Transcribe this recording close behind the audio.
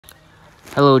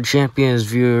Hello, champions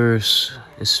viewers.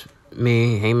 It's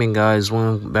me, Heyman Guys,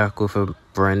 one back with a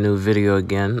brand new video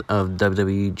again of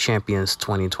WWE Champions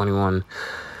 2021.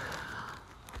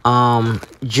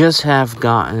 Just have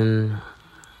gotten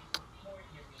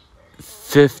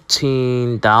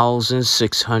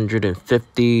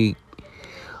 15,650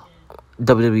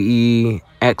 WWE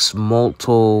X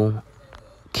Motu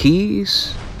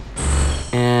keys,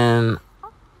 and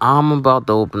I'm about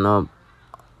to open up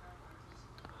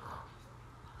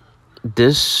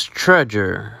this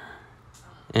treasure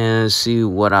and see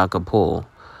what I could pull.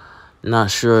 Not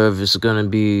sure if it's gonna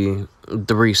be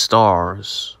 3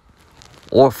 stars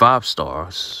or 5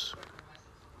 stars,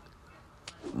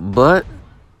 but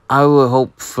I would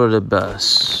hope for the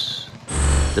best.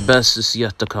 The best is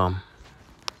yet to come.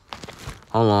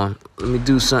 Hold on, let me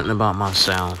do something about my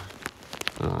sound.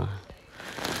 Hold on.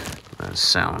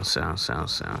 Sound.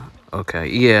 Okay,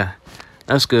 yeah,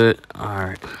 that's good. All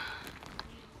right.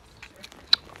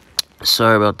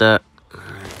 Sorry about that. All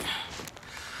right.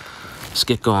 Let's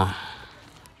get going.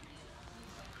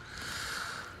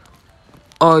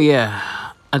 Oh yeah,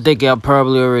 I think y'all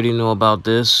probably already know about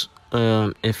this.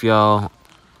 If y'all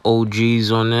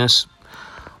OGs on this,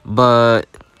 but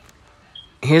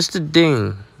here's the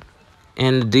thing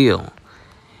and the deal.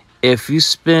 If you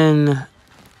spend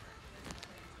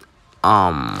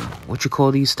what you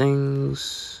call these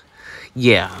things?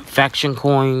 Yeah, faction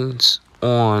coins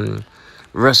on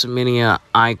WrestleMania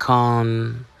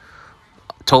icon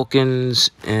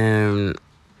tokens and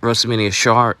WrestleMania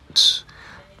shards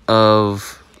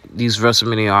of these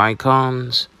WrestleMania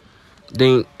icons,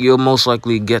 then you'll most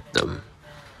likely get them.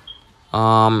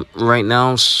 Right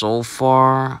now, so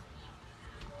far,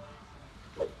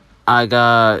 I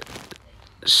got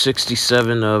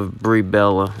 67 of Brie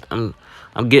Bella. I'm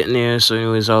getting there, so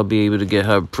anyways, I'll be able to get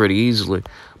her pretty easily.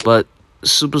 But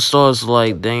superstars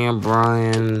like Dan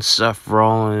Bryan, Seth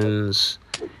Rollins,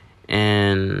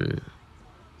 and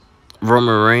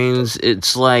Roman Reigns,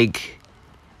 it's like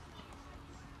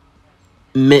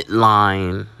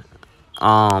midline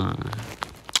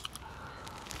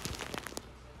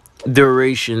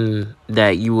duration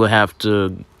that you will have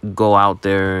to go out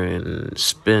there and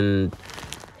spend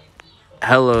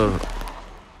hella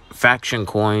faction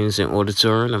coins in order to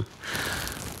earn them.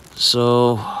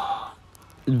 So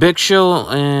Big Show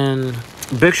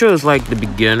is like the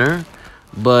beginner,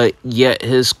 but yet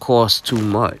his costs too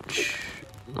much.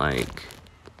 Like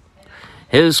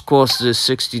his cost is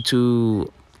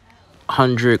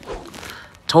 6,200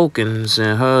 tokens,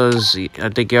 and hers, I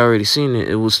think you already seen it.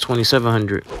 It was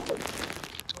 2,700.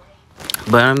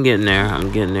 But I'm getting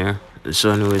there.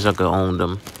 So anyways, I could own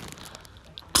them.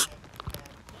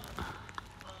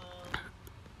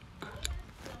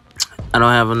 I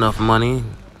don't have enough money.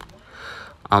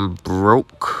 I'm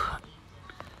broke.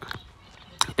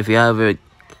 If you ever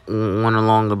went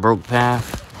along the broke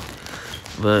path,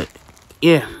 but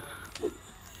yeah,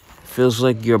 feels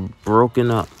like you're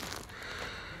broken up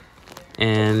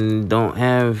and don't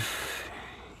have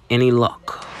any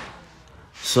luck.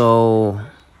 So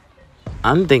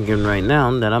I'm thinking right now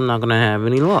that I'm not gonna have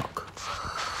any luck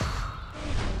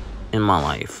in my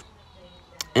life.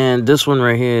 And this one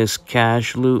right here is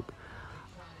cash loot.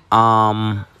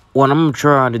 What I'm gonna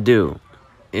try to do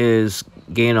is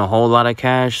gain a whole lot of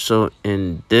cash, so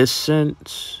in this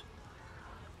sense,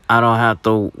 I don't have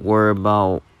to worry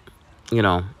about,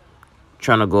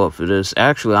 trying to go up for this.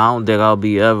 Actually, I don't think I'll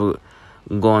be ever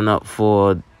going up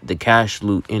for the cash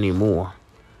loot anymore.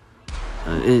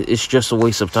 It's just a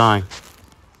waste of time.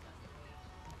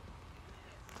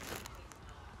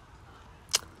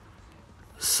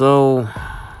 So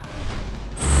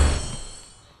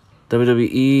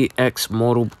WWE X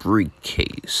Motu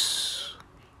Briefcase.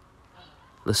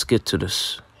 Let's get to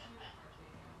this.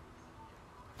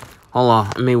 Hold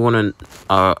on, I may want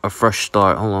a fresh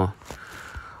start. Hold on,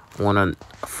 I want a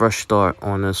fresh start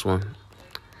on this one.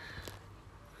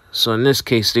 So in this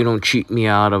case, they don't cheat me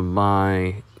out of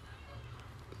my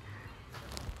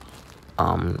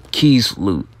keys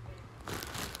loot,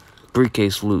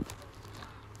 briefcase loot.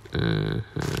 Okay.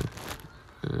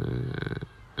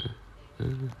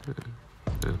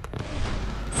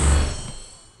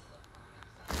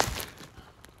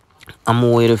 I'm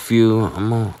gonna wait I'm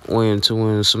gonna wait until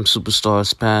when some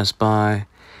superstars pass by,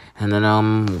 and then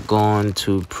I'm going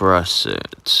to press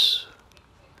it.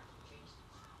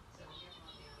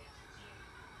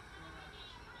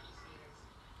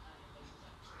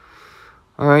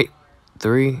 All right,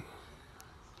 3,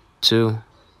 2,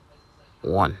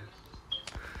 1.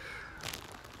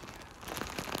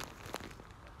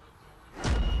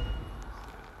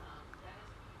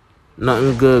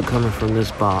 Nothing good coming from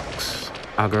this box.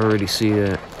 I can already see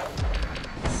that.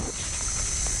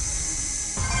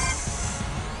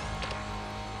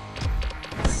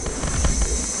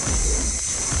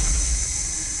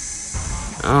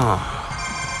 Oh,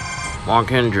 Mark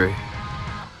Henry.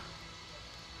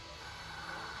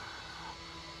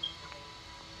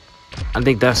 I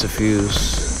think that's a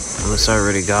fuse, unless I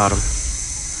already got him.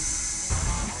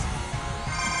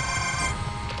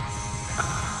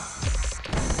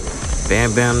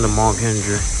 Bam Bam to Mark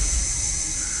Henry.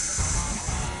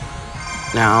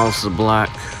 Now it's the black.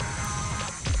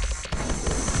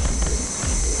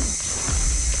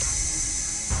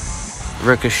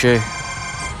 Ricochet.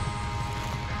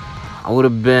 I would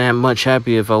have been much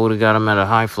happier if I would have got him at a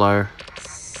high flyer.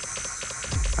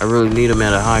 I really need him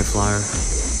at a high flyer.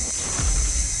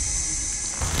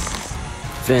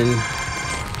 Finn.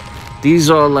 These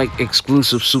are like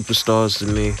exclusive superstars to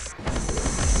me.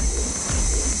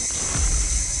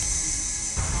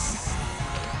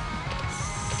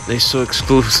 They're so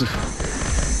exclusive.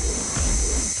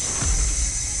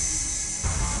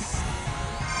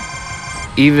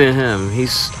 Even him,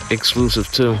 he's exclusive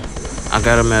too. I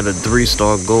got him at a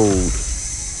 3-star gold.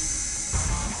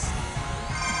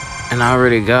 And I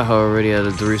already got her already at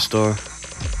a 3-star.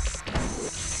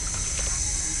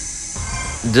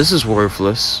 This is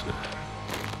worthless.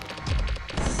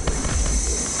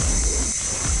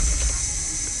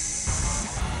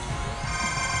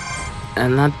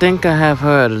 And I think I have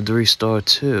her at a 3-star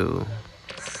too.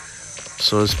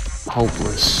 So it's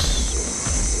hopeless.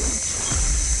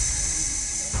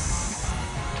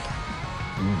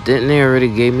 Didn't they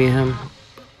already gave me him?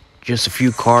 Just a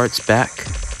few cards back.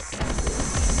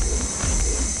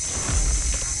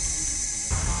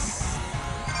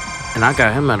 And I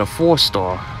got him at a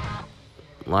 4-star.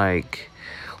 Like,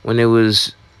 when it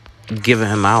was giving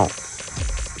him out.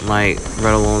 Like,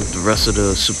 right along with the rest of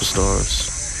the superstars.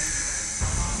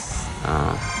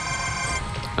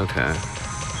 Okay.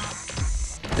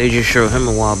 They just showed him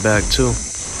a while back too.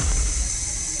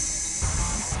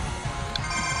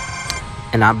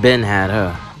 And I been had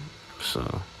her.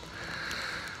 So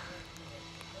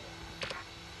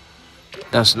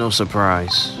that's no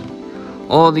surprise.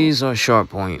 All these are sharp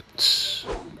points.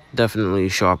 Definitely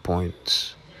sharp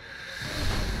points.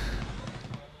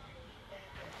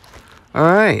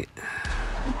 Alright.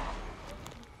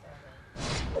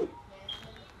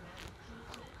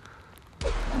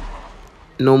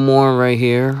 No more right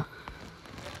here.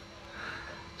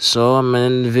 So I'm gonna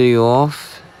end the video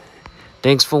off.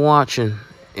 Thanks for watching.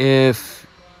 If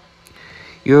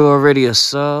you're already a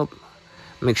sub,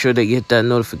 make sure that you hit that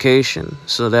notification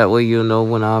so that way you'll know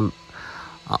when I'm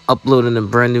uploading a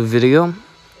brand new video.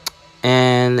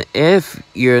 And if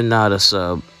you're not a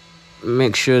sub,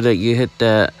 make sure that you hit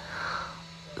that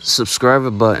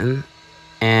subscriber button.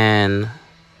 And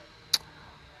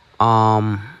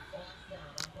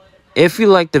if you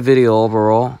like the video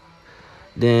overall,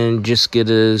 then just get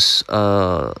us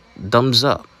a thumbs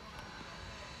up.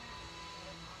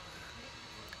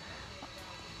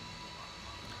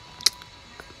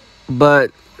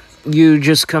 But you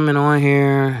just coming on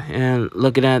here and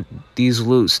looking at these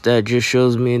loots, that just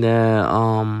shows me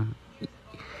that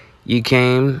you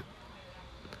came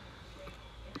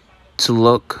to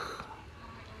look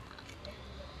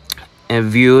and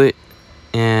view it.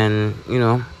 And you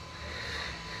know,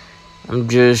 I'm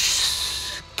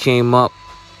just came up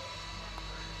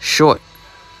short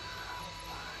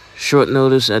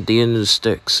notice at the end of the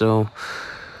stick. So,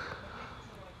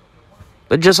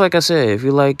 but just like I said, if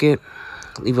you like it,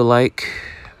 leave a like.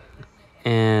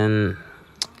 And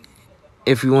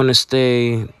if you want to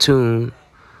stay tuned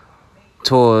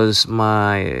towards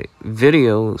my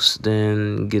videos,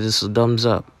 then give us a thumbs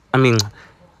up. I mean,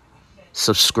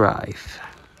 subscribe.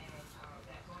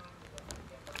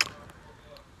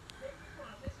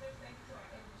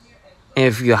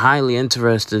 If you're highly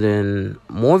interested in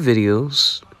more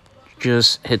videos,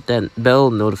 just hit that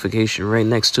bell notification right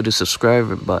next to the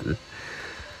subscriber button.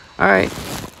 Alright.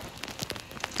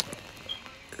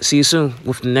 See you soon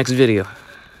with the next video.